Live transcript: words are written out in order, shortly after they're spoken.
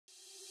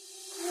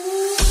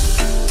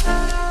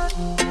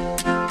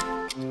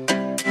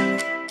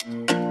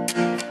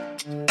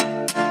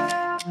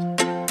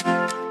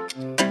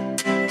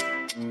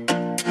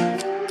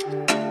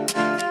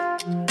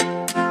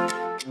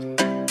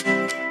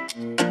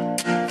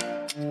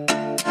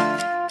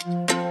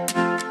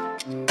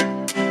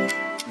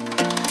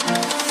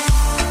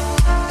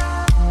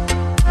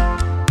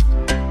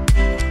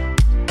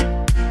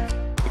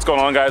going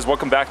on, guys?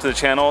 Welcome back to the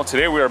channel.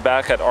 Today we are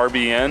back at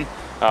RBN.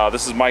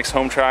 This is Mike's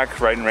home track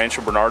right in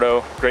Rancho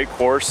Bernardo. Great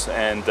course,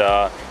 and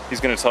he's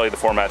going to tell you the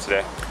format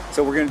today.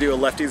 So we're going to do a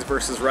lefties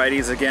versus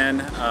righties again.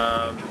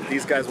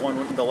 These guys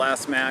won the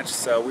last match,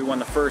 so we won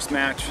the first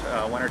match.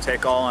 Winner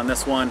take all on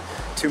this one.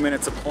 2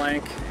 minutes of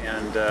plank,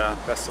 and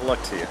best of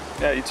luck to you.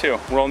 Yeah, you too.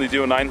 We're only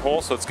doing 9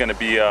 holes, so it's going to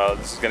be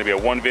this is going to be a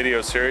 1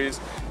 video series,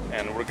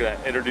 and we're going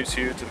to introduce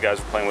you to the guys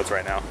we're playing with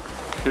right now.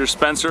 Here's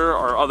Spencer,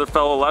 our other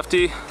fellow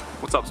lefty.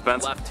 What's up,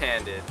 Spence?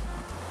 Left-handed.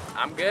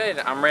 I'm good.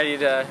 I'm ready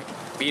to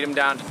beat him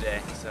down today.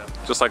 So.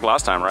 Just like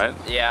last time, right?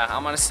 Yeah,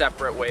 I'm on a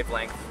separate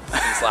wavelength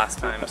since last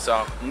time,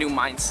 so new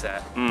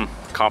mindset.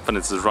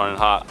 Confidence is running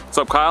hot. What's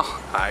up, Kyle?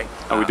 Hi.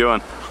 How we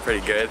doing?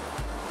 Pretty good.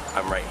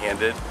 I'm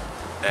right-handed,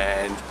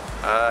 and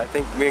I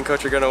think me and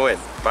Coach are gonna win.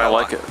 I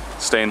like it.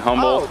 Staying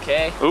humble. Oh,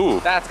 okay. Ooh.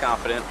 That's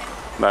confident.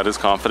 That is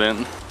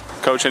confident.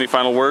 Coach, any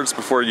final words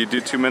before you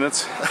do 2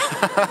 minutes?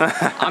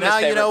 Now,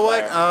 you know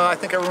what? I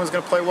think everyone's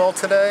going to play well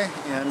today,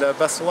 and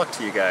best of luck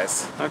to you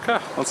guys. Okay,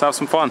 let's have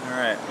some fun. All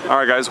right. All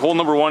right, guys, hole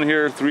number 1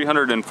 here,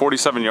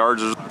 347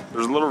 yards.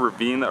 There's a little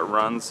ravine that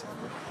runs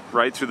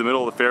right through the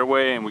middle of the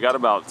fairway, and we got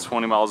about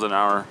 20 miles an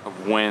hour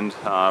of wind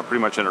pretty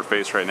much in our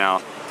face right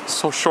now.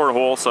 So short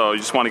hole, so you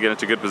just want to get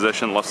into good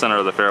position, left center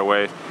of the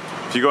fairway.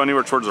 If you go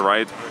anywhere towards the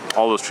right,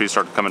 all those trees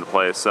start to come into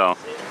play. So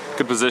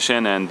good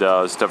position, and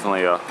it's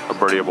definitely a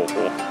birdieable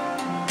hole.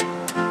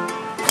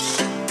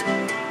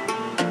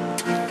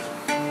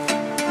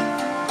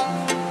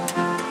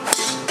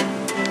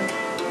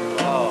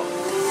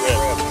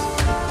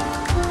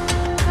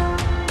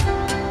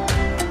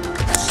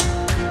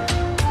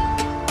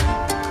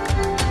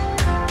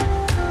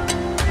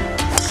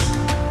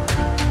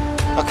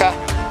 Okay.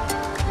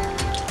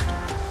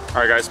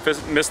 All right, guys,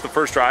 missed the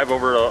first drive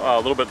over a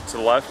little bit to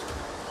the left.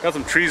 Got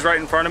some trees right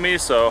in front of me,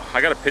 so I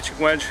got a pitching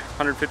wedge,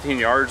 115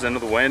 yards into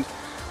the wind.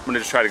 I'm gonna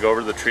just try to go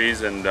over the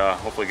trees and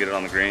hopefully get it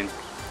on the green.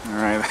 All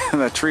right,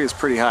 that tree is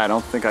pretty high. I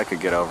don't think I could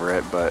get over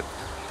it, but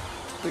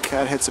the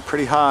cat hits it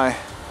pretty high.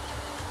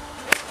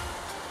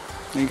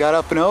 He got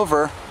up and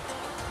over.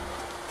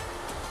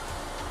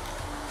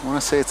 I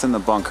want to say it's in the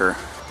bunker.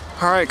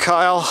 All right,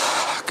 Kyle,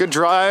 good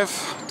drive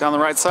down the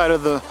right side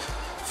of the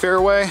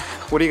fairway.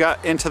 What do you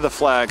got into the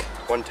flag?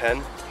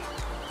 110,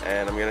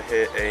 and I'm gonna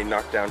hit a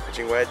knockdown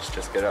pitching wedge.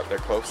 Just get up there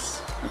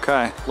close.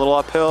 Okay, a little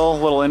uphill, a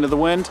little into the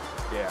wind?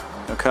 Yeah.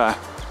 Okay.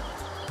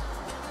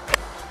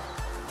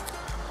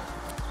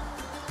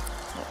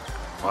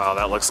 Wow,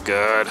 that looks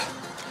good.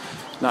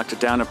 Knocked it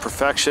down to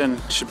perfection.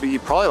 Should be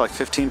probably like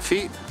 15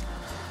 feet.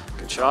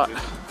 Good shot.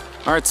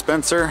 All right,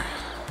 Spencer,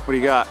 what do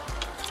you got?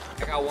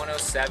 I got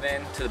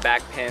 107 to the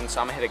back pin,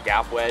 so I'm gonna hit a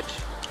gap wedge.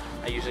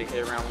 I usually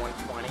hit around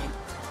 120.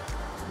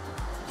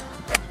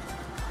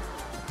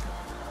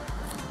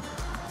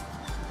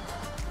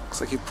 Looks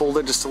like you pulled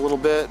it just a little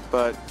bit,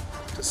 but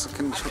just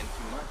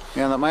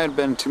yeah, that might have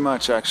been too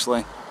much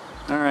actually.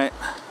 All right.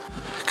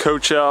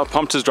 Coach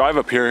pumped his drive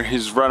up here.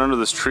 He's right under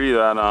this tree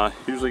that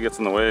usually gets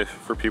in the way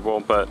for people,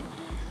 but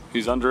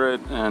he's under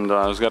it, and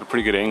he's got a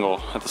pretty good angle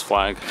at this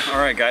flag. All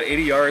right, got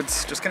 80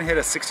 yards. Just gonna hit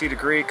a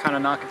 60-degree, kind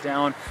of knock it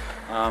down,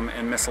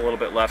 and miss a little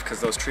bit left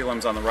because those tree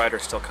limbs on the right are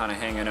still kind of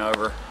hanging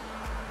over.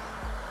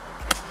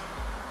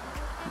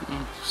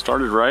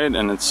 Started right,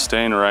 and it's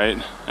staying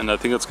right, and I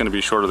think it's gonna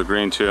be short of the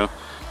green too.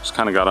 Just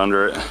kind of got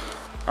under it.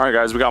 All right,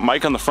 guys, we got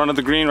Mike on the front of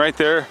the green right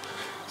there.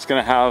 He's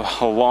gonna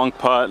have a long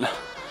putt,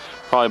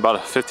 probably about a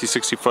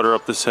 50-60 footer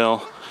up this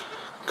hill.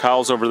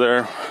 Kyle's over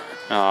there,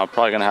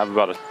 probably gonna have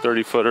about a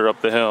 30-footer up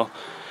the hill.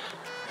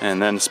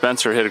 And then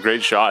Spencer hit a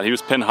great shot. He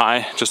was pin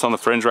high, just on the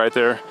fringe right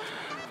there.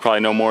 Probably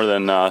no more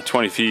than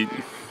 20 feet,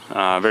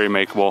 very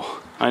makeable.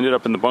 I ended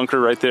up in the bunker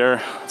right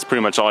there. That's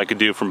pretty much all I could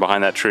do from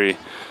behind that tree.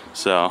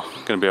 So,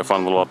 gonna be a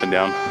fun little up and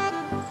down.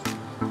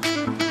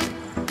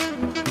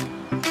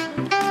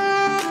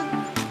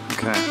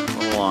 Okay, a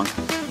little long.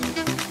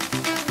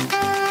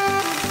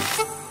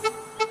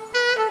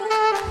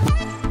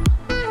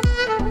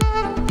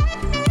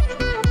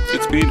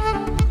 Good speed.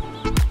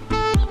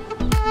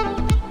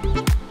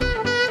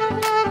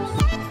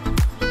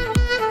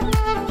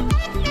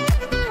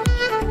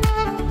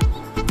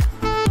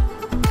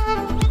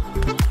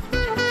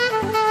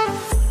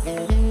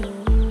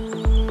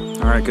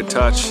 All right, good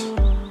touch.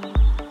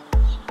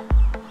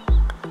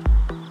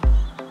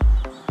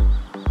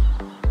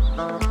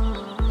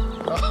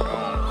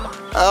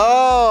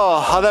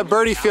 Oh, how'd that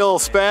birdie feel,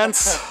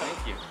 Spence?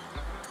 Thank you.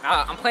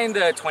 I'm playing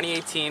the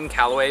 2018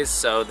 Callaways,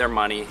 so they're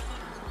money.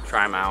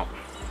 Try them out.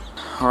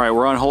 All right,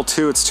 we're on hole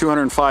 2. It's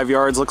 205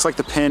 yards. Looks like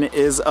the pin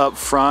is up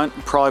front.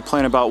 Probably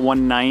playing about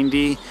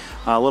 190.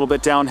 A little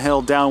bit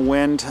downhill,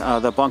 downwind.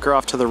 The bunker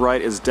off to the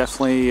right is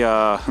definitely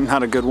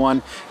not a good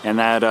one. And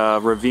that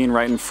ravine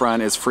right in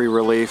front is free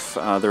relief.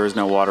 There is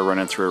no water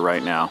running through it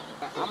right now.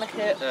 I'm gonna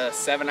hit a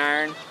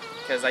 7-iron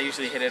because I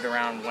usually hit it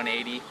around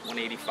 180,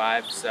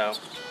 185. So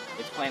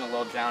it's playing a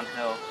little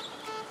downhill.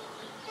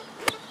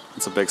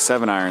 It's a big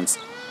 7-iron,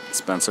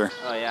 Spencer.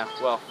 Oh yeah,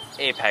 well,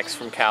 Apex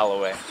from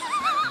Callaway.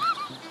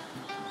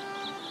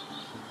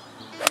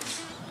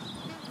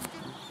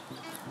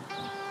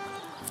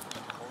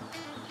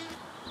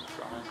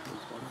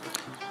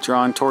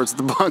 Drawn towards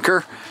the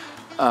bunker.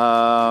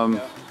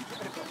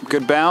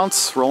 Good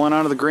bounce, rolling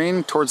out of the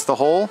green towards the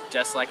hole.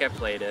 Just like I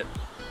played it.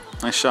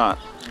 Nice shot.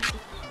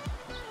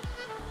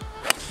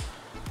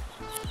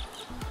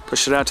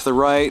 Push it out to the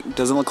right.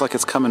 Doesn't look like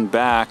it's coming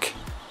back.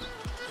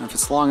 And if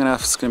it's long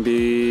enough, it's gonna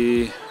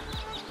be,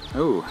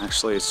 oh,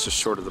 actually it's just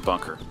short of the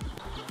bunker.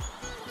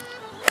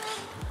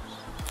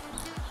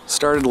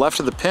 Started left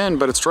of the pin,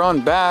 but it's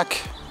drawn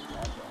back.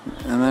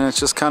 And then it's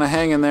just kind of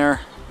hanging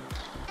there.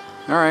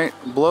 All right,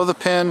 below the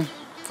pin,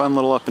 fun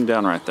little up and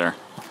down right there.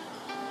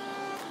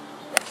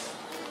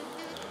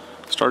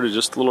 Started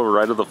just a little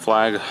right of the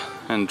flag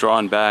and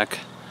drawn back.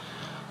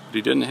 But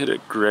he didn't hit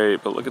it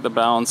great, but look at the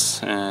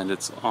bounce and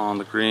it's on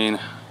the green.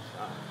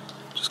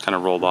 Just kind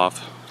of rolled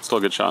off. Still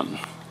a good shot.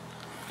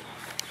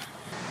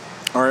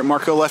 All right,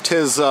 Marco left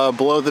his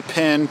below the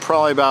pin,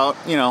 probably about,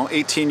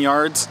 18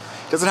 yards.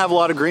 Doesn't have a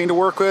lot of green to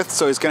work with,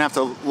 so he's gonna have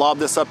to lob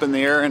this up in the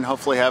air and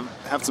hopefully have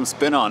some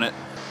spin on it.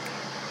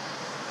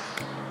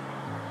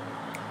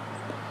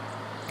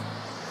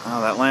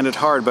 Oh, that landed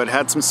hard, but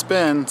had some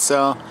spin,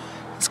 so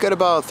he's got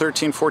about a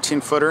 13, 14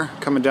 footer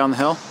coming down the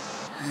hill.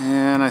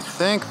 And I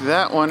think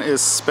that one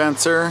is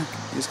Spencer.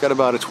 He's got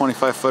about a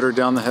 25 footer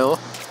down the hill.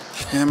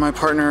 And my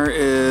partner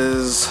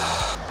is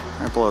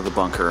right below the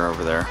bunker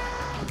over there.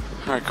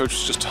 All right,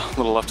 coach, just a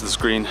little left of the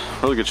screen.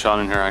 Really good shot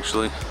in here,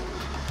 actually.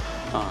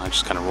 I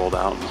just kind of rolled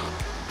out.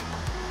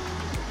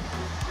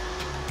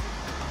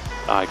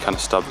 I kind of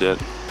stubbed it.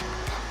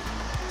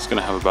 It's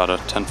gonna have about a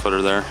 10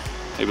 footer there,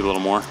 maybe a little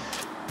more.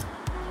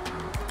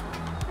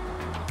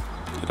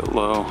 Hit it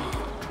low,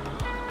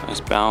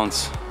 nice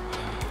bounce.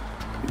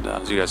 And,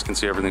 as you guys can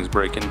see, everything's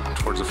breaking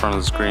towards the front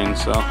of the screen,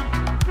 so.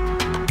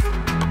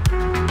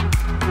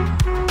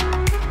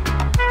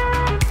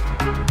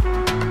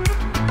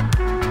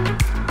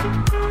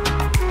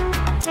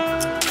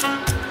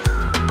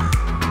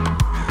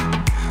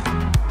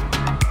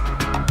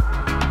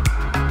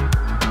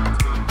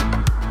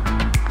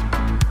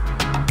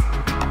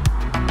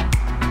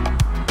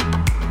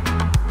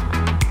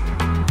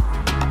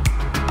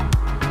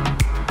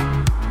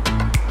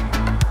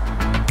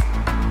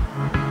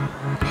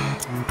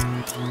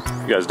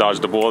 You guys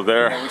dodged a bullet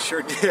there. Yeah, we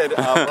sure did.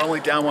 We're only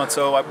down one,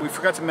 so we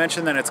forgot to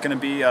mention that it's going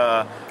to be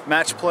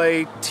match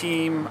play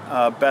team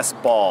best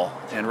ball.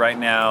 And right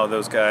now,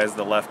 those guys,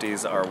 the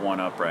Lefty's, are one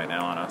up right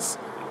now on us.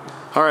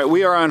 All right,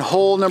 we are on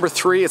hole number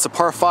 3. It's a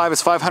par 5.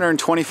 It's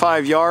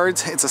 525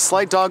 yards. It's a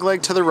slight dog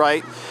leg to the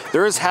right.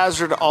 There is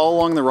hazard all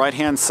along the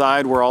right-hand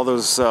side where all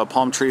those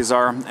palm trees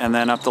are, and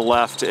then up the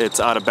left, it's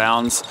out of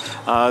bounds.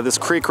 This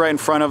creek right in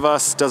front of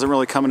us doesn't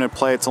really come into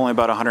play. It's only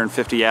about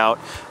 150 out.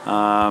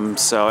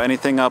 So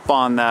anything up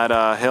on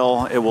that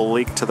hill, it will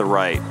leak to the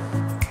right.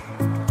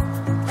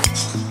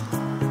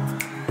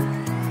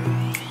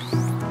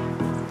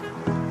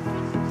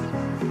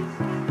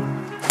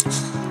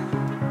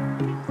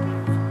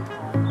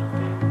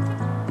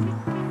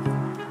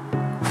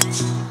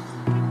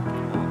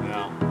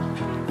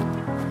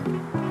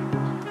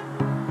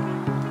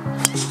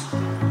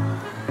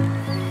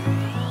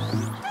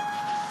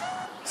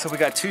 So we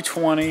got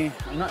 220.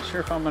 I'm not sure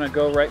if I'm gonna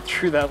go right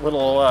through that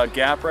little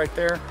gap right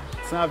there.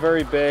 It's not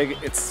very big.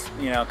 It's,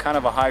 kind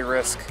of a high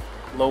risk,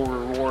 low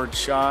reward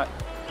shot.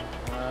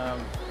 I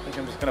think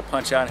I'm just gonna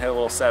punch out and hit a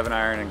little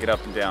 7-iron and get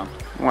up and down.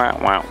 Wow,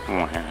 wow.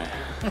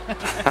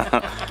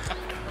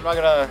 I'm not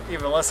gonna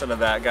even listen to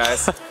that,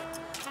 guys.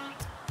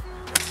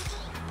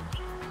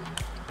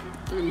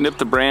 Nip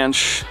the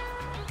branch.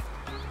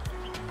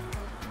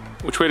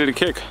 Which way did it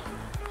kick?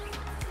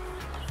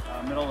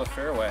 Middle of the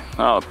fairway.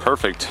 Oh,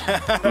 perfect.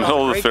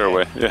 Middle of the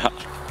fairway, yeah.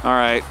 All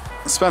right,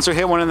 Spencer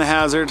hit one in the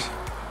hazard.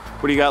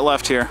 What do you got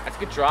left here? That's a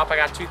good drop. I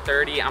got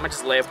 230. I'm gonna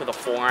just lay up with a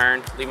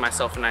 4-iron, leave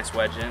myself a nice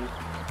wedge in.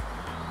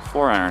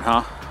 4-iron,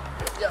 huh?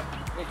 Yep.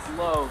 It's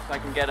low, so I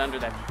can get under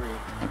that tree.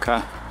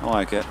 Okay, I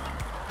like it.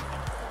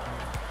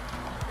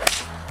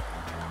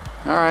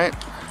 All right,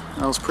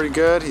 that was pretty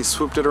good. He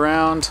swooped it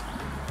around.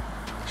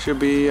 Should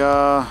be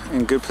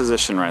in good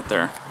position right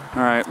there.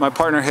 All right, my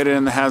partner hit it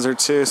in the hazard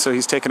too, so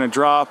he's taking a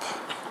drop.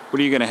 What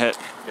are you gonna hit?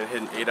 I'm gonna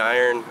hit an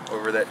 8-iron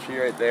over that tree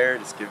right there,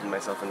 just giving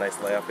myself a nice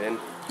layup in.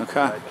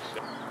 Okay.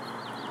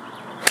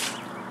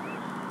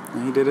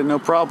 He did it no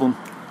problem.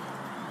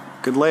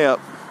 Good layup.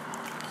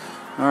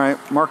 All right,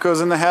 Marco's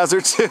in the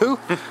hazard too.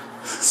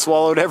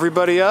 Swallowed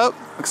everybody up,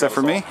 except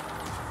for me.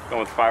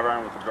 Going with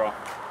 5-iron with the draw.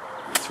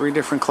 3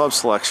 different club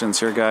selections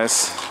here,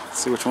 guys. Let's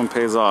see which one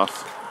pays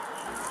off.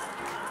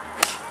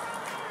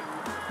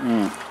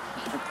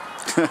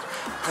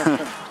 I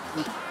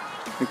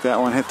think that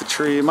one hit the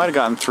tree. It might have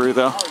gotten through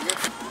though.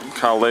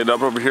 Kyle laid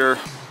up over here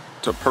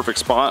to a perfect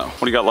spot. What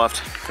do you got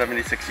left?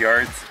 76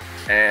 yards,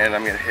 and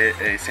I'm gonna hit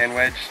a sand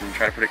wedge and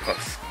try to put it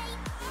close.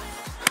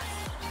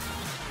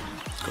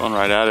 Going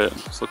right at it.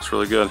 This looks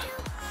really good.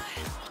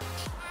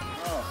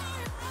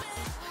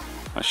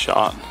 Nice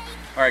shot.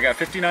 All right, got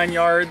 59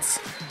 yards.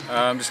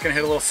 I'm just gonna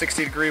hit a little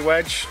 60-degree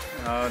wedge,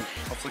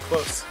 hopefully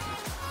close.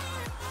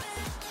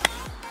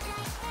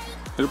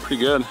 Hit it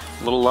pretty good.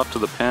 A little left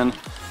of the pin.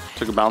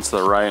 Took a bounce to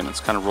the right and it's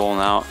kind of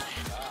rolling out.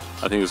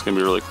 I think it's gonna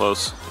be really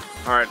close.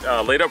 All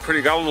right, laid up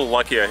pretty, got a little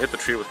lucky. I hit the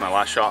tree with my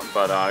last shot,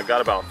 but I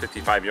got about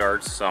 55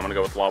 yards, so I'm gonna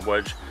go with lob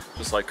wedge,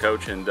 just like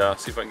Coach, and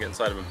see if I can get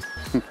inside of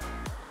him.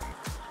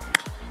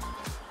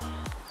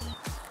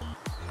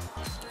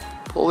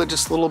 Pull it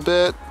just a little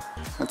bit,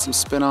 had some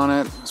spin on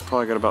it. It's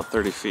probably got about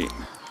 30 feet.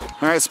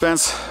 All right,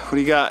 Spence, what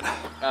do you got?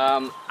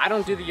 I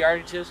don't do the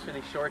yardages for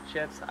these short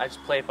chips. I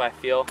just play it by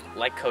feel,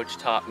 like Coach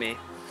taught me.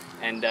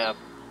 And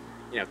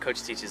you know,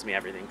 Coach teaches me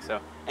everything. So,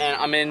 and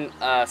I'm in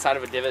side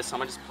of a divot, so I'm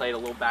gonna just play it a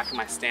little back of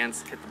my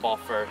stance, hit the ball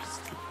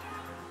first.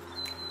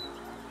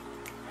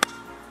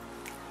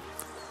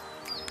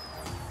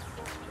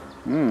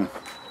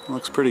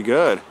 Looks pretty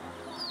good.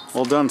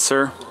 Well done,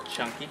 sir. A little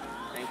chunky,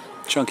 thank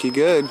you. Chunky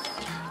good.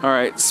 All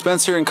right,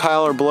 Spencer and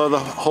Kyle are below the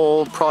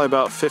hole, probably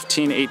about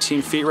 15,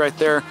 18 feet right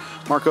there.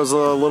 Marco's a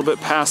little bit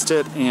past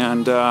it,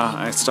 and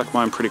I stuck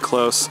mine pretty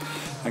close.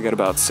 I got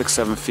about 6,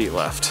 7 feet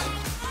left.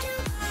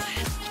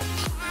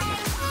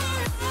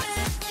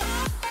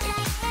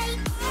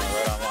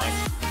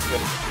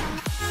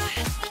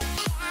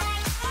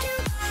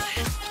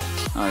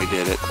 Oh, he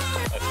did it.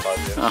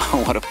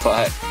 Oh, what a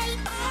putt.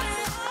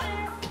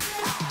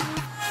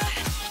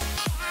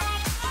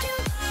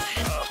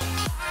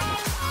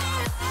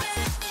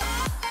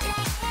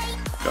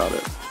 Got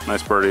it.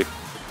 Nice birdie.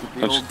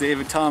 The old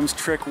David Tom's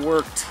trick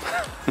worked.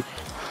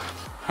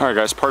 All right,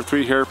 guys, par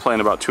 3 here, playing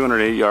about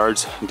 208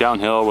 yards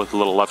downhill with a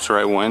little left to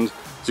right wind.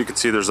 As you can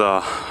see, there's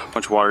a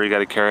bunch of water you got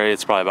to carry.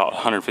 It's probably about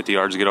 150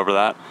 yards to get over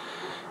that.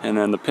 And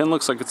then the pin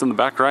looks like it's in the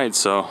back right,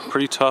 so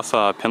pretty tough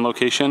pin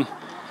location.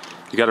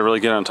 You got to really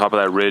get on top of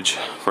that ridge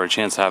for a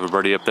chance to have a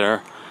birdie up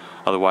there.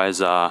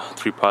 Otherwise,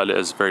 3-putt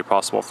is very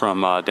possible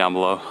from down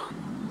below.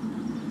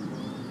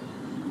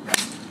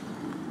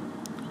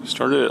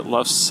 Started at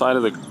left side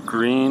of the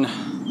green,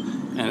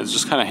 and it's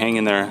just kind of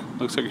hanging there.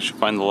 Looks like you should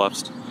find the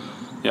left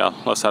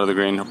side of the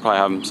green. He'll probably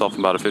have himself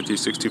about a 50,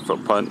 60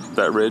 foot putt up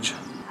that ridge.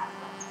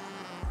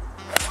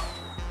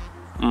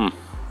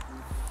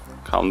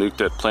 Kyle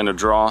nuked it, playing a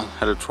draw,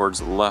 headed towards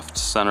the left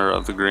center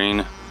of the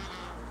green,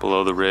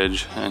 below the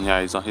ridge, and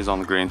yeah, he's on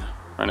the green,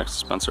 right next to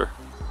Spencer.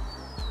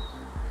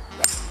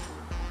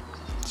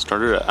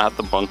 Started at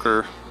the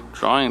bunker,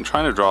 trying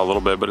to draw a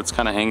little bit, but it's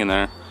kind of hanging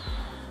there.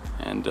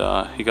 And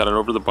he got it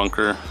over the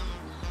bunker.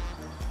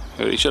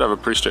 He should have a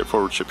pretty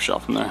straightforward chip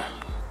shot from there.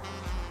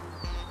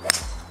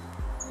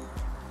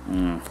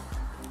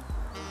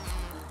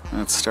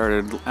 That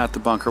started at the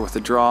bunker with a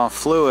draw,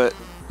 flew it.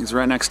 He's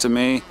right next to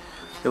me.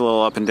 Get a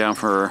little up and down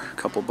for a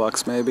couple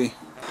bucks maybe.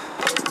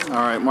 All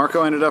right,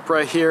 Marco ended up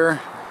right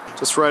here,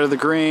 just right of the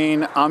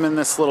green. I'm in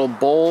this little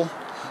bowl.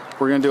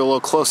 We're gonna do a little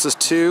closest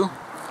to,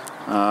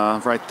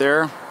 right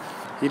there.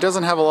 He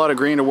doesn't have a lot of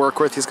green to work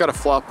with. He's got a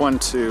flop one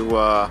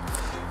to,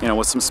 you know,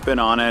 with some spin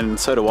on it, and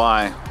so do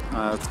I.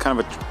 It's kind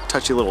of a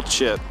touchy little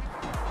chip.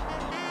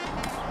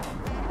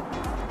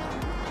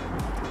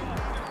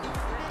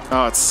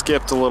 Oh, it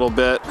skipped a little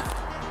bit.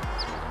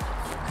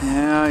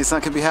 Yeah, he's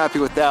not gonna be happy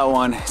with that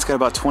one. He's got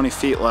about 20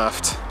 feet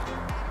left.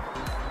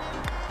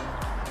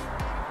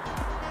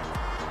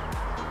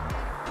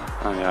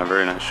 Oh yeah,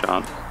 very nice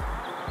shot.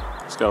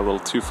 He's got a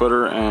little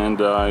 2-footer,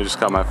 and I just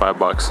got my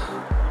 $5.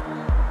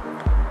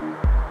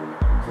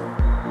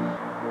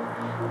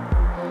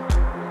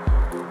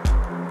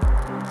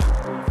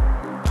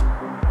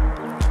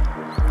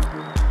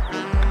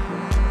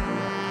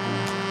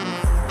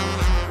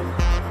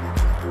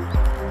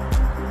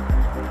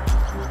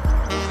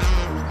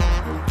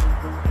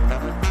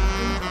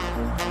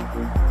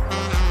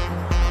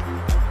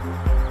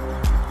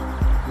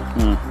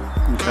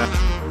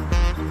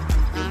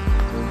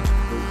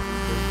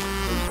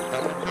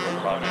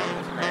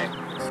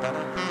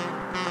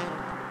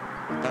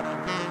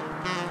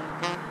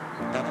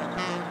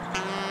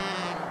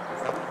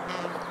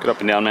 Good up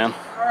and down, man.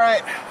 All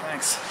right,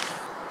 thanks.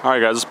 All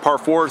right, guys, this is par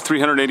 4,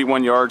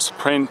 381 yards.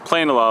 Playing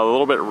a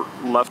little bit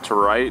left to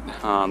right.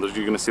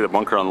 You're gonna see the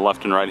bunker on the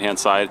left and right hand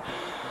side.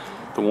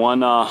 The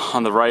one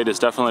on the right is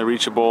definitely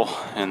reachable,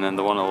 and then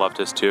the one on the left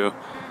is too.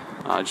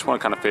 I just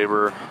want to kind of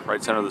favor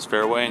right center of this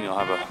fairway, and you'll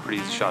have a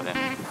pretty easy shot in.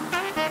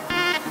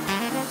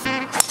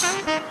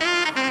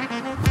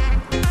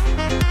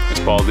 Nice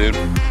ball, dude.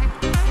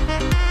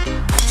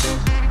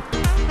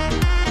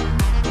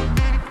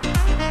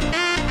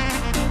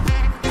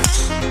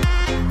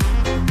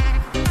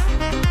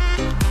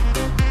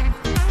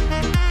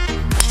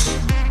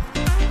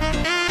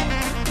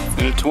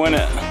 To win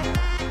it.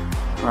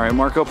 All right,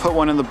 Marco put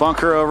one in the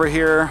bunker over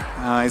here.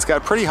 He's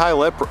got a pretty high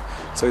lip,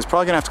 so he's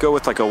probably gonna have to go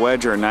with like a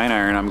wedge or a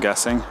 9-iron, I'm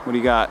guessing. What do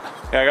you got?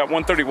 Yeah, I got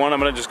 131. I'm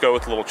gonna just go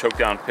with a little choke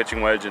down pitching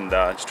wedge and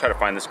just try to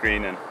find the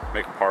screen and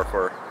make a par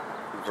for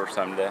the first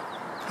time today.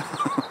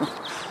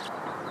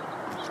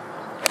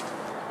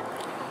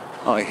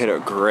 Oh, he hit a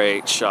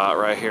great shot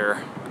right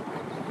here.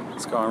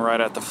 It's going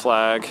right at the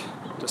flag,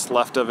 just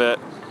left of it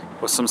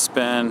with some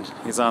spin.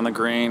 He's on the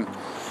green.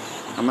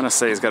 I'm gonna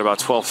say he's got about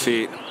 12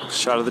 feet.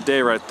 Shot of the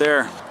day right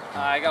there.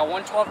 I got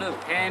 112 to the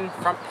pin,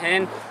 front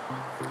pin.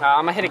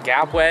 I'm gonna hit a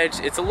gap wedge.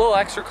 It's a little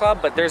extra club,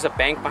 but there's a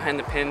bank behind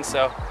the pin,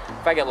 so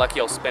if I get lucky,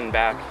 I'll spin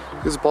back.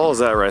 Whose ball is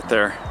that right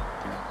there?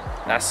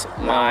 That's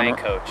my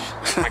coach.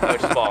 My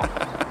coach's ball.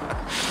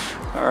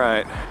 All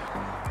right.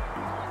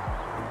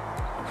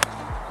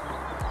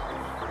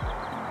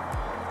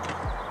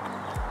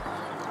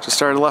 Just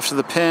started left of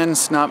the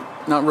pins, not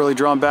really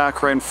drawn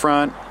back right in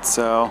front,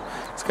 so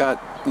it's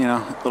got, you know,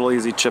 a little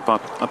easy chip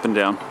up and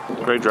down.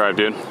 Great drive,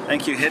 dude.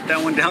 Thank you. Hit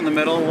that one down the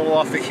middle, a little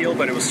off the heel,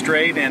 but it was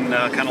straight and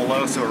kind of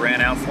low, so it ran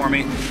out for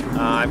me.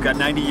 I've got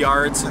 90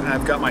 yards.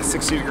 I've got my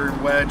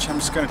 60-degree wedge. I'm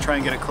just going to try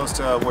and get it close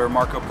to where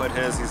Marco put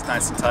his. He's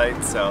nice and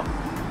tight, so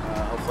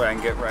hopefully I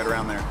can get right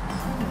around there.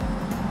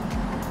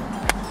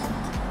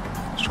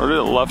 Started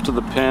at left of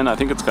the pin. I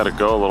think it's got to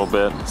go a little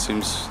bit. It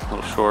seems a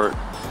little short.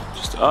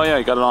 Just, oh yeah,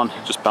 you got it on.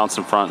 Just bounced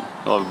in front.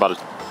 You'll have about a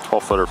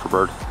 12-footer for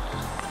bird.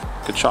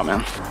 Good shot,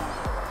 man.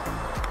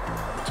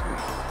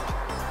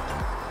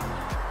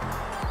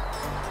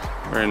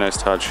 Very nice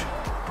touch.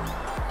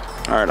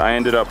 All right, I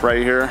ended up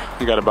right here.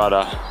 I got about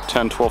a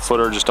 10,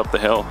 12-footer just up the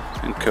hill,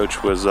 and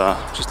coach was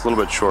just a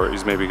little bit short.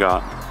 He's maybe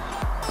got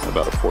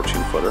about a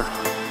 14-footer.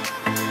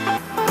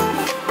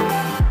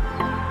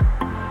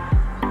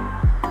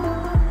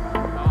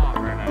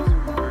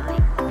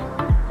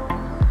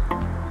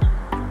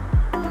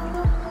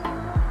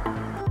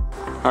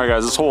 All right,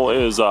 guys, this hole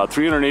is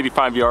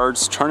 385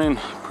 yards, turning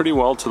pretty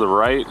well to the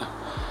right.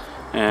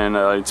 And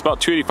it's about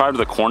 285 to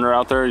the corner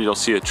out there. You'll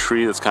see a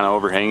tree that's kind of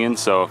overhanging.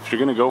 So if you're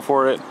gonna go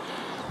for it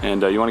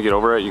and you wanna get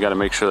over it, you gotta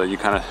make sure that you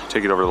kind of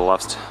take it over to the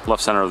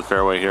left center of the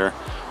fairway here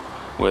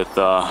with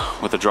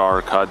a draw or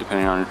a cut,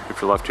 depending on if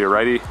you're lefty or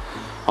righty.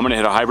 I'm gonna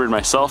hit a hybrid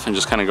myself and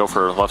just kind of go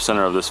for left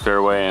center of this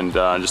fairway and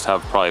just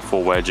have probably a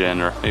full wedge in,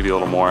 or maybe a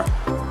little more.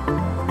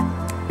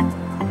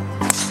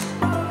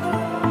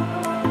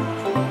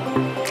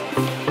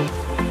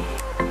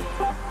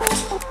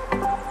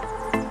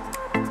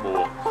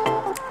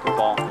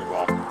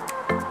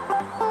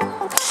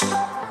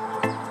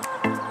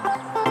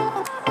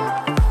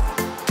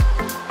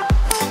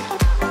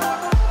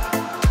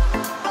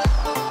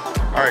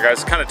 Alright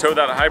guys, kind of towed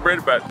that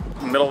hybrid, but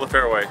middle of the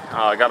fairway.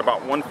 I got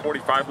about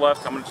 145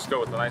 left. I'm going to just go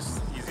with a nice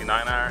easy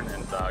 9-iron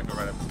and go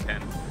right up to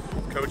 10.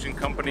 Coach and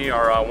company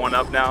are one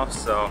up now,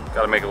 so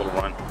got to make a little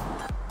run.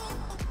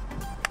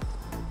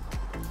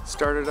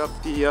 Started up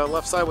the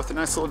left side with a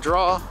nice little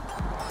draw.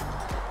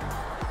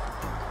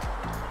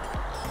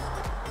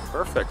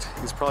 Perfect.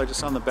 He's probably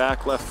just on the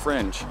back left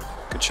fringe.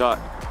 Good shot.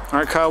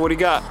 Alright Kyle, what do you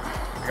got?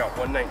 I got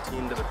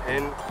 119 to the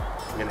pin.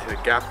 I'm going to hit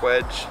a gap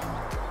wedge.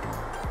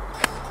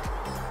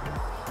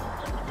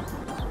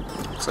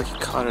 Looks like he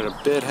caught it a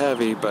bit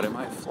heavy, but it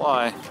might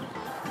fly.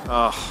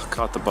 Oh,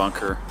 caught the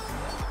bunker.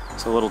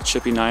 It's a little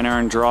chippy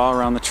 9-iron draw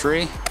around the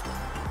tree.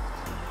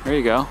 There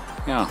you go.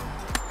 Yeah,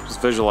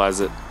 just visualize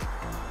it.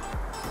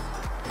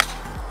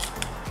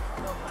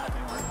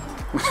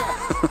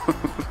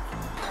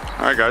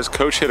 All right guys,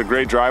 coach hit a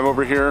great drive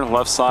over here,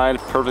 left side,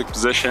 perfect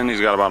position.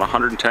 He's got about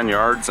 110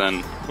 yards,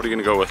 and what are you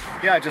gonna go with?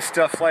 Yeah, I just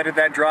flighted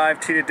that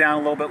drive, teed it down a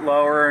little bit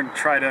lower, and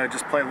tried to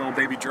just play a little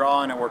baby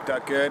draw, and it worked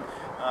out good.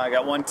 I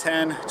got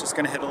 110, just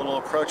gonna hit a little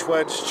approach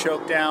wedge,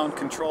 choke down,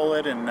 control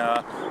it, and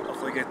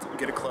hopefully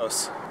get it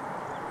close.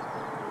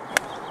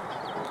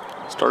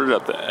 Started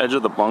at the edge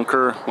of the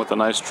bunker with a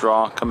nice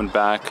draw, coming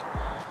back.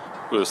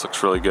 Ooh, this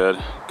looks really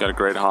good. Got a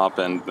great hop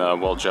and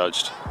well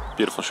judged.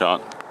 Beautiful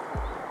shot.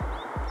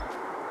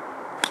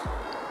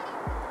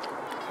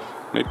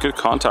 Made good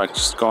contact,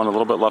 just going a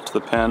little bit left of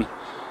the pin.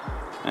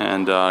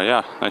 And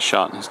yeah, nice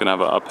shot. He's gonna have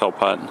an uphill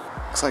putt.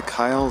 Looks like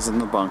Kyle's in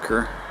the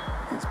bunker.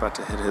 He's about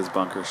to hit his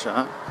bunker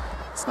shot.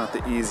 It's not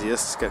the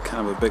easiest. It's got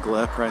kind of a big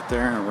lip right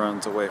there and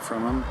runs away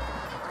from him.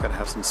 It's got to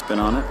have some spin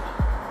on it.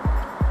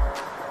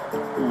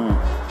 Yeah.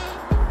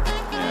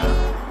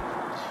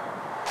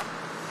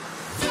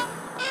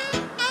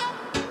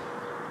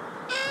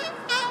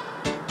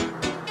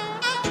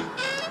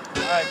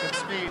 All right, good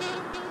speed.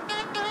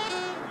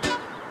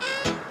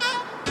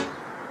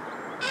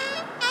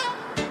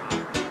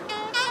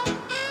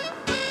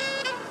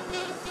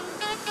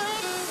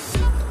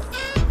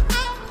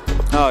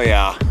 Oh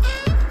yeah.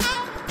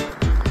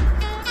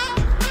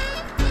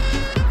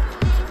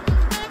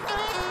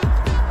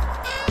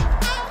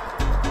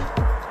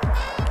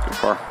 Good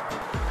par.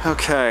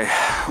 Okay,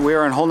 we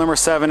are on hole number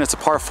 7. It's a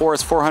par 4.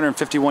 It's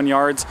 451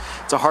 yards.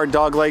 It's a hard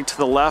dog leg to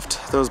the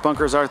left. Those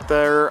bunkers out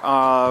there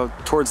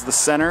towards the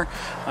center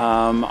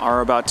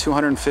are about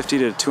 250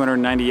 to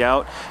 290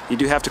 out. You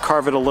do have to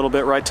carve it a little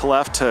bit right to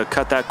left to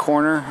cut that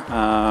corner.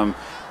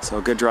 So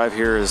a good drive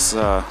here is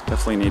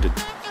definitely needed.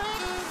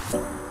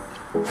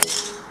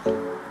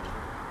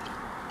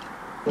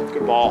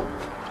 Good ball.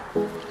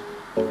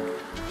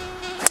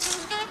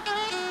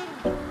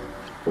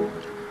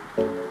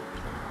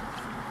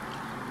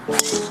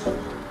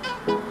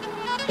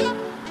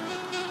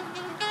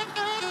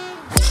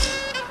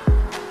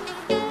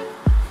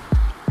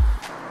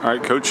 All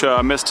right, coach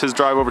missed his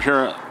drive over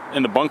here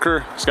in the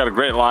bunker. He's got a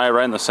great lie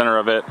right in the center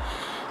of it.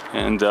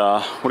 And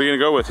what are you gonna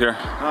go with here?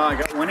 I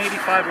got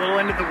 185, a little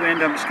into the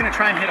wind. I'm just gonna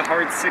try and hit a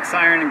hard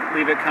 6-iron and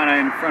leave it kind of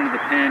in front of the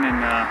pin and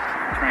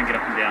try and get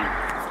up and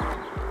down.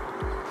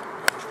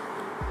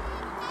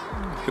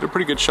 Hit a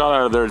pretty good shot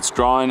out of there. It's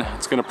drawing.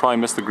 It's gonna probably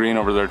miss the green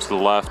over there to the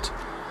left.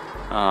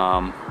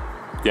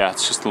 Yeah,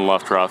 it's just in the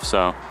left rough,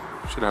 so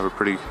should have a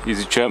pretty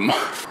easy chip.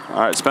 All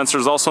right,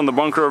 Spencer's also in the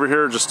bunker over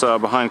here, just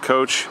behind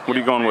Coach. What are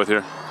you going with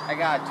here? I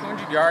got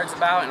 200 yards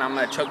about, and I'm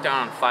gonna choke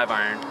down on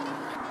 5-iron.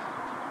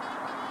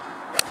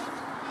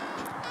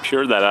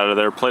 Pured that out of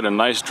there, played a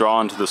nice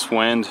draw into this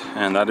wind,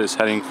 and that is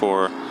heading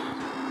for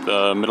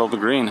the middle of the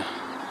green.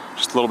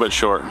 Just a little bit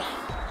short.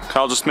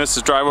 Kyle just missed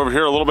his drive over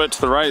here a little bit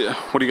to the right.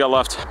 What do you got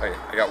left? I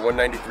got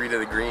 193 to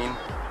the green.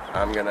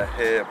 I'm gonna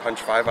hit a punch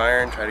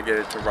 5-iron, try to get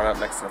it to run up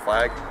next to the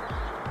flag.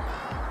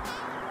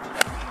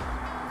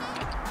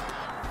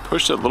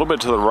 Pushed it a little bit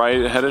to the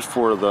right, headed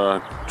for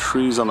the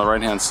trees on the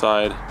right-hand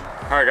side.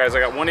 All right, guys, I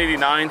got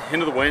 189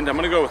 into the wind. I'm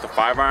gonna go with the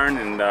 5-iron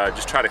and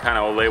just try to kind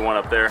of lay one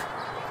up there.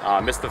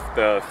 Missed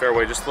the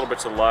fairway just a little bit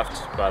to the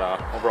left, but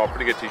overall,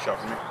 pretty good tee shot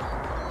for me.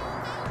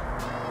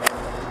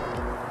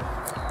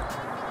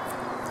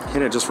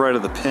 Hit it just right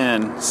of the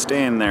pin,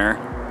 staying there.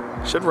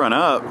 Should run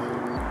up.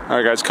 All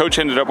right, guys, Coach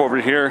ended up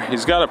over here.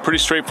 He's got a pretty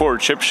straightforward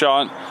chip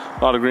shot,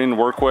 a lot of green to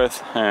work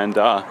with, and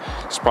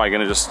he's probably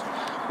gonna just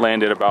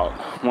land it about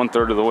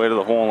 1/3 of the way to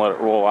the hole and let it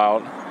roll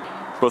out.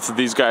 Both of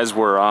these guys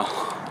were a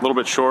little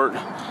bit short,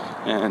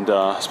 and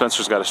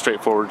Spencer's got a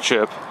straightforward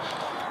chip,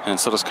 and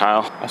so does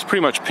Kyle. I was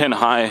pretty much pin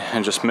high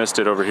and just missed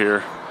it over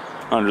here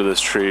under this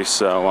tree,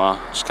 so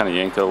just kind of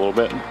yanked it a little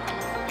bit. He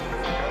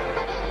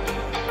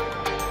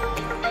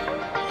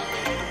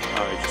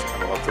just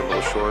kind of left it a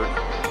little short.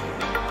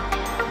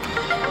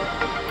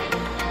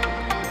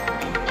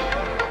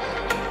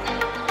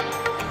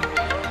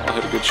 I'll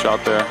hit a good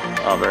shot there.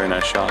 Oh, very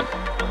nice shot.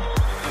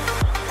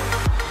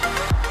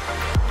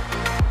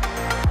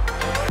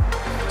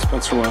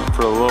 Spencer went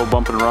for a little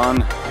bump and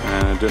run,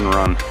 and it didn't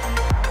run.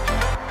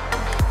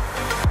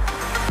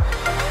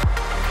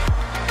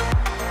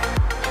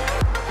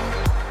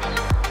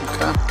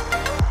 Okay.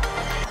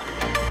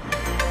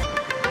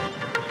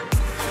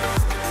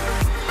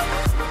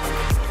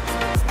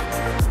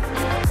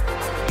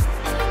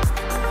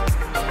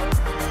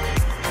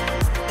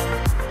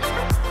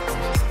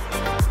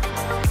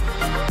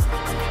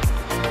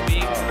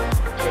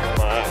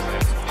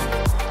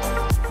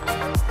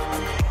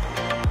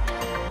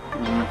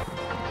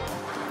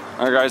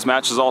 All right, guys,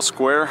 match is all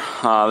square.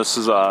 This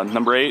is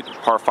number 8,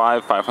 par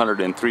 5,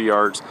 503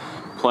 yards,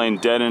 playing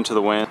dead into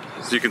the wind.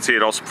 As you can see,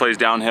 it also plays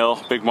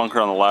downhill. Big bunker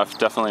on the left,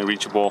 definitely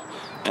reachable.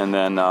 And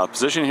then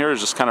position here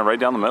is just kind of right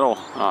down the middle,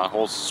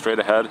 holes straight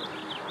ahead.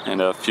 And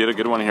if you hit a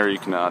good one here, you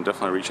can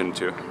definitely reach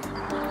into.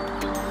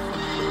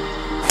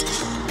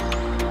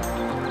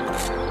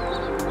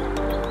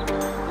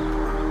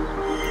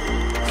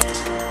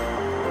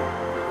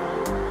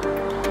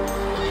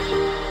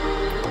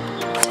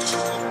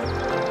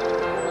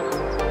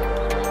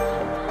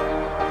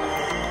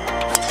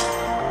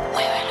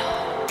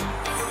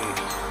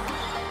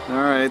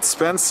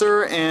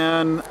 Spencer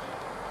and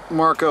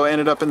Marco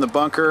ended up in the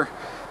bunker.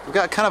 We've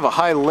got kind of a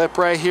high lip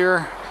right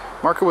here.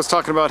 Marco was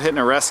talking about hitting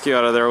a rescue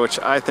out of there, which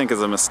I think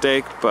is a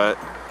mistake, but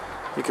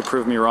he could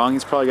prove me wrong.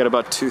 He's probably got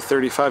about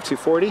 235,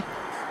 240.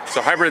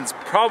 So hybrid's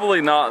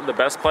probably not the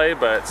best play,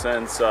 but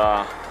since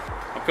I'm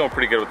feeling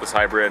pretty good with this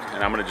hybrid,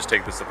 and I'm gonna just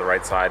take this at the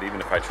right side, even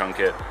if I chunk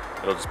it,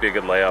 it'll just be a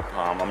good layup.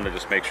 I'm gonna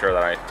just make sure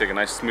that I take a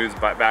nice smooth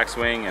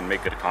backswing and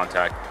make good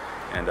contact.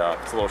 And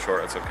it's a little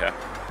short, it's okay.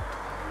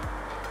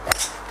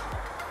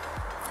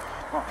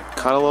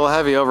 Caught a little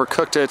heavy,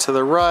 overcooked it to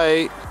the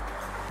right.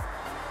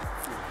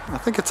 I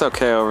think it's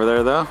okay over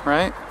there though,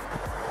 right?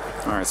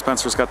 All right,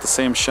 Spencer's got the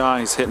same shot.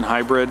 He's hitting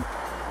hybrid.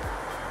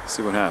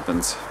 See what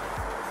happens.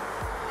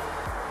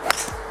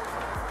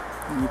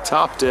 He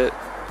topped it,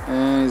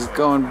 and he's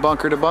going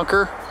bunker to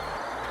bunker.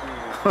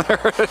 There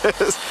it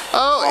is.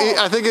 Oh,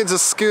 I think it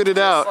just scooted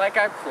out. Just like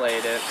I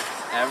played it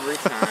every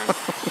time.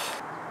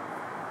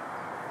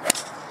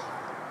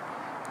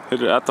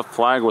 Hit it at the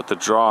flag with the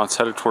draw. It's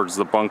headed towards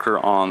the bunker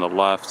on the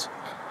left.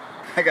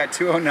 I got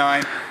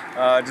 209.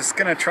 Just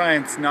gonna try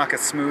and knock a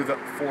smooth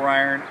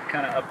 4-iron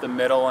kind of up the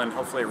middle, and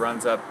hopefully it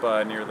runs up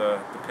near the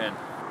pin.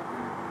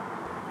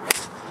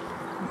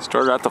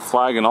 Started at the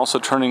flag and also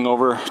turning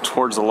over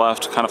towards the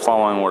left, kind of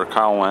following where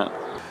Kyle went.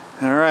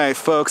 All right,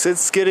 folks,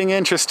 it's getting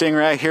interesting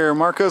right here.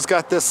 Marco's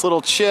got this little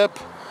chip,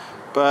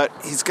 but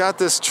he's got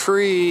this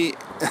tree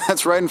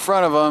that's right in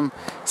front of him.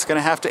 He's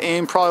gonna have to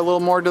aim probably a little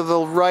more to the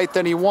right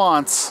than he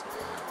wants,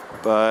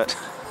 but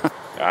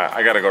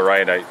I gotta go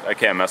right. I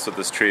can't mess with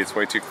this tree. It's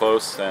way too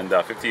close, and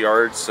 50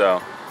 yards,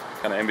 so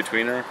kind of in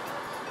betweener.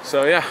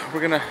 So yeah, we're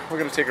gonna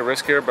take a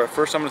risk here, but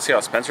first I'm gonna see how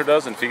Spencer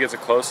does, and if he gets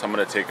it close, I'm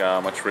gonna take a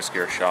much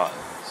riskier shot.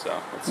 So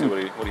let's see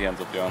what he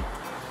ends up doing.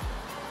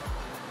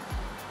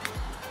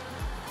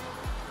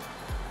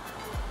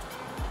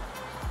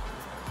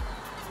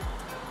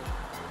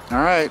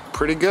 all right,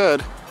 pretty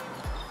good.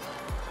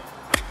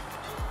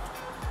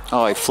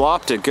 Oh, he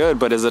flopped it good,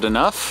 but is it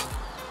enough?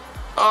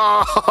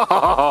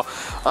 Oh,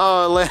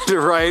 it landed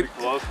right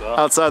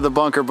outside the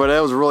bunker, but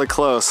it was really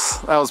close.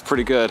 That was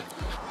pretty good.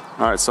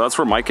 All right, so that's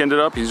where Mike ended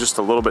up. He's just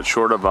a little bit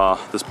short of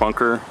this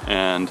bunker,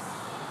 and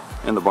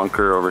in the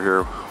bunker over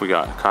here, we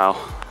got Kyle.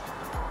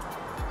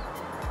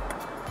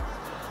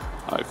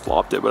 I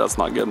flopped it, but that's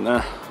not getting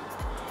there.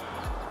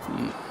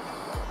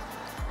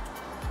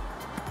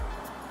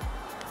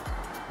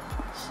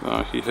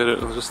 So he hit it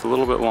just a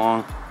little bit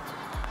long.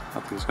 I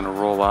think he's gonna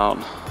roll out.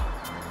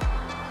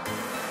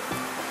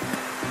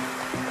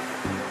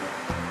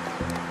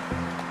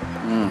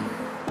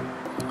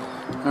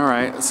 All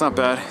right, that's not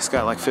bad. He's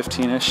got like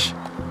 15-ish.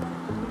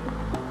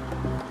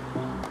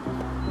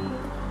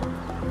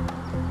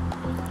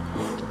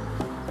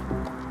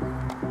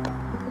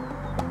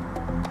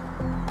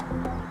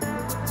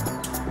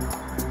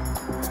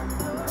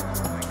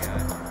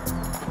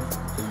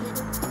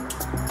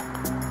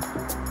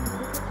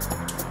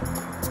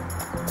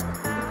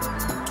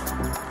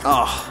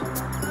 Oh.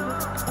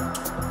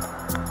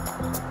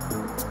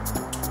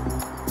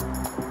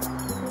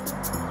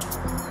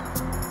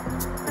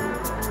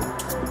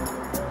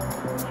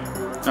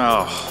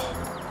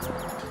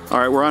 Oh. All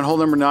right, we're on hole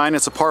number 9.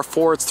 It's a par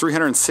 4. It's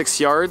 306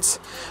 yards.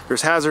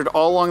 There's hazard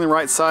all along the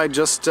right side,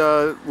 just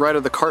right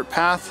of the cart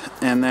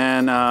path, and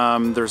then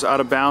there's out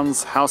of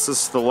bounds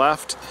houses to the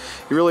left.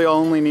 You really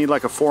only need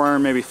like a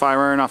 4-iron, maybe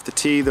 5-iron off the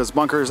tee. Those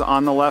bunkers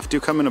on the left do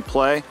come into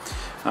play.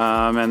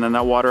 And then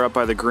that water up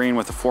by the green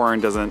with the 4-iron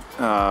doesn't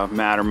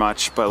matter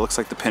much, but it looks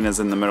like the pin is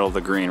in the middle of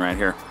the green right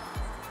here.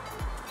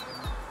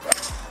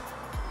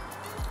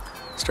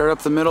 Start up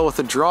the middle with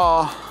a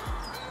draw.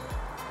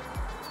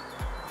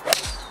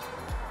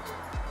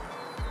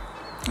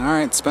 All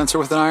right, Spencer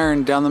with an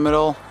iron down the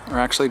middle, or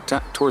actually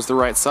towards the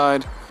right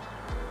side.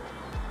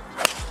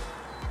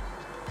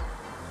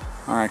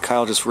 All right,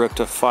 Kyle just ripped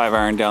a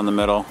 5-iron down the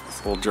middle.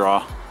 This little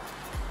draw.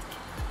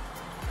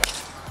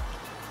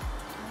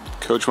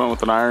 Coach went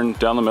with an iron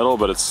down the middle,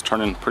 but it's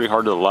turning pretty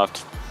hard to the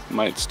left.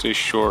 Might stay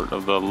short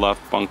of the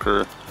left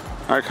bunker.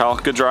 All right, Kyle,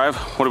 good drive.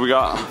 What do we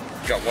got?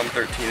 We got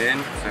 113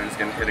 in, so I'm just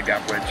gonna hit a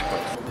gap wedge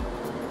close.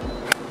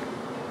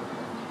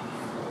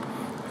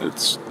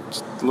 It's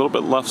a little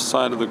bit left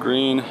side of the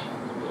green,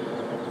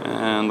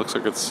 and looks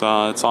like it's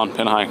on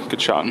pin high.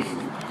 Good shot.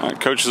 All right,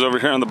 Coach is over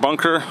here in the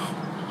bunker.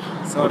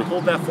 So I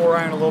pulled that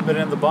 4-iron a little bit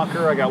into the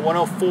bunker. I got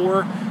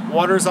 104.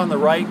 Water's on the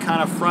right,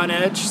 kind of front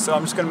edge, so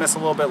I'm just gonna miss a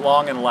little bit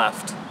long and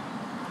left.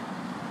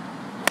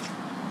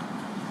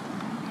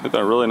 Hit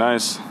that really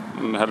nice.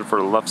 I'm headed for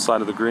the left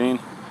side of the green,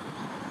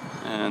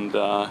 and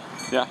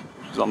yeah,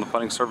 he's on the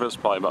putting surface,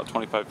 probably about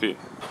 25 feet.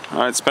 All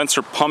right,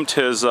 Spencer pumped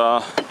his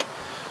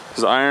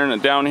iron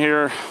down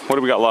here. What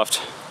do we got left?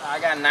 I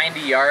got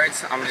 90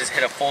 yards. I'm gonna just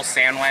hit a full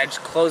sand wedge,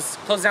 close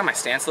down my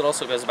stance a little,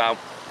 so it goes about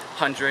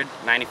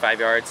 195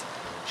 yards.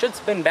 Should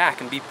spin back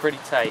and be pretty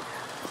tight.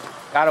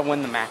 Gotta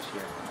win the match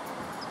here.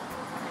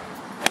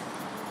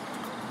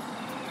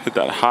 Hit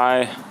that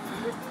high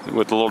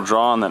with a little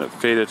draw, and then it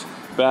faded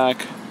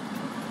back.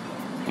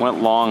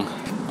 Went long.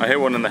 I hit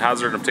one in the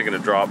hazard. I'm taking a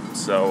drop,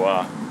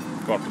 so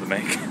going for the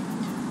make.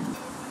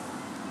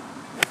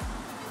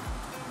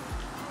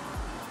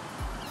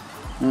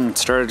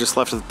 Started just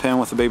left of the pin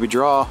with a baby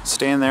draw,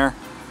 staying there.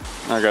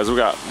 All right, guys, we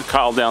got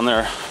Kyle down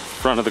there,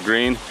 front of the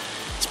green.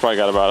 It's probably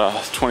got about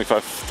a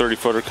 25, 30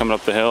 footer coming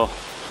up the hill.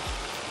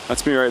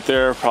 That's me right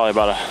there, probably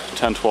about a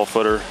 10, 12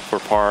 footer for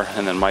par,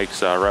 and then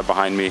Mike's right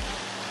behind me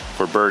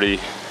for birdie,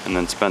 and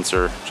then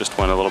Spencer just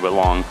went a little bit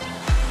long.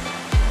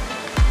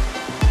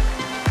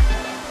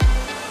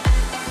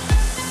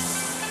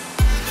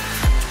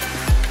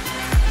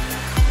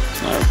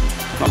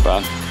 Not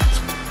bad.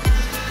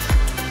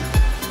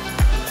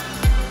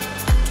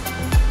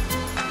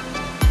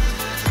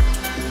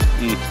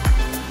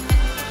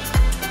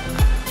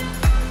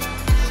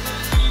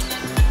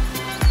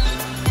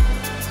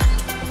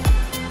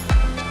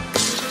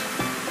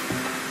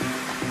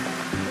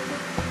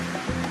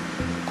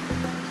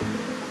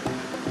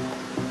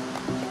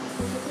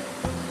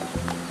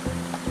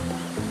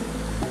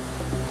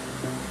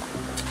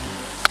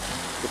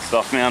 Good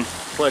stuff, man.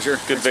 Pleasure. Good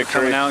Thanks victory. for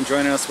coming out and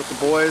joining us with the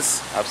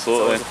boys.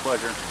 Absolutely. It's always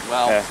a pleasure.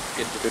 Well, Yeah.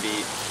 good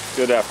defeat.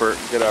 Good effort.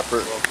 Good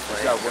effort.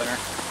 Good job, winner.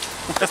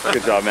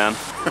 Good job, man.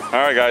 All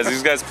right, guys.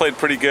 These guys played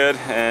pretty good,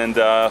 and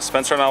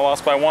Spencer and I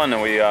lost by 1,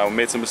 and we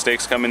made some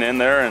mistakes coming in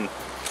there, and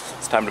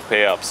it's time to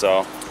pay up.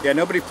 So Yeah,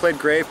 nobody played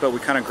great, but we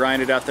kind of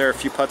grinded out there. A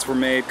few putts were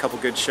made, a couple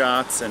good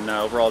shots, and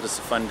overall just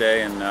a fun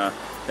day. And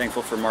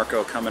thankful for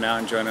Marco coming out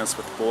and joining us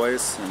with the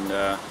boys. And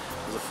it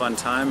was a fun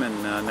time.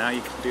 And now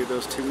you can do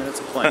those 2 minutes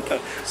of plank.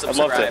 I'd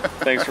love to.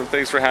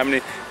 Thanks for having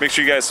me. Make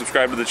sure you guys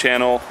subscribe to the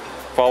channel,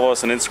 follow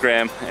us on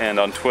Instagram and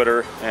on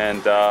Twitter,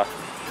 and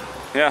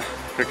yeah,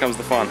 here comes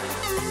the fun.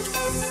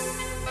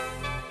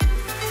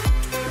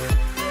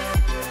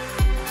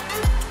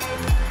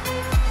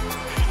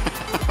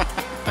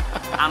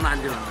 I'm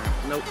not doing that.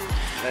 Nope.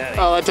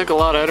 Oh, that took a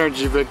lot of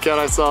energy, Big Cat.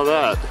 I saw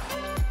that.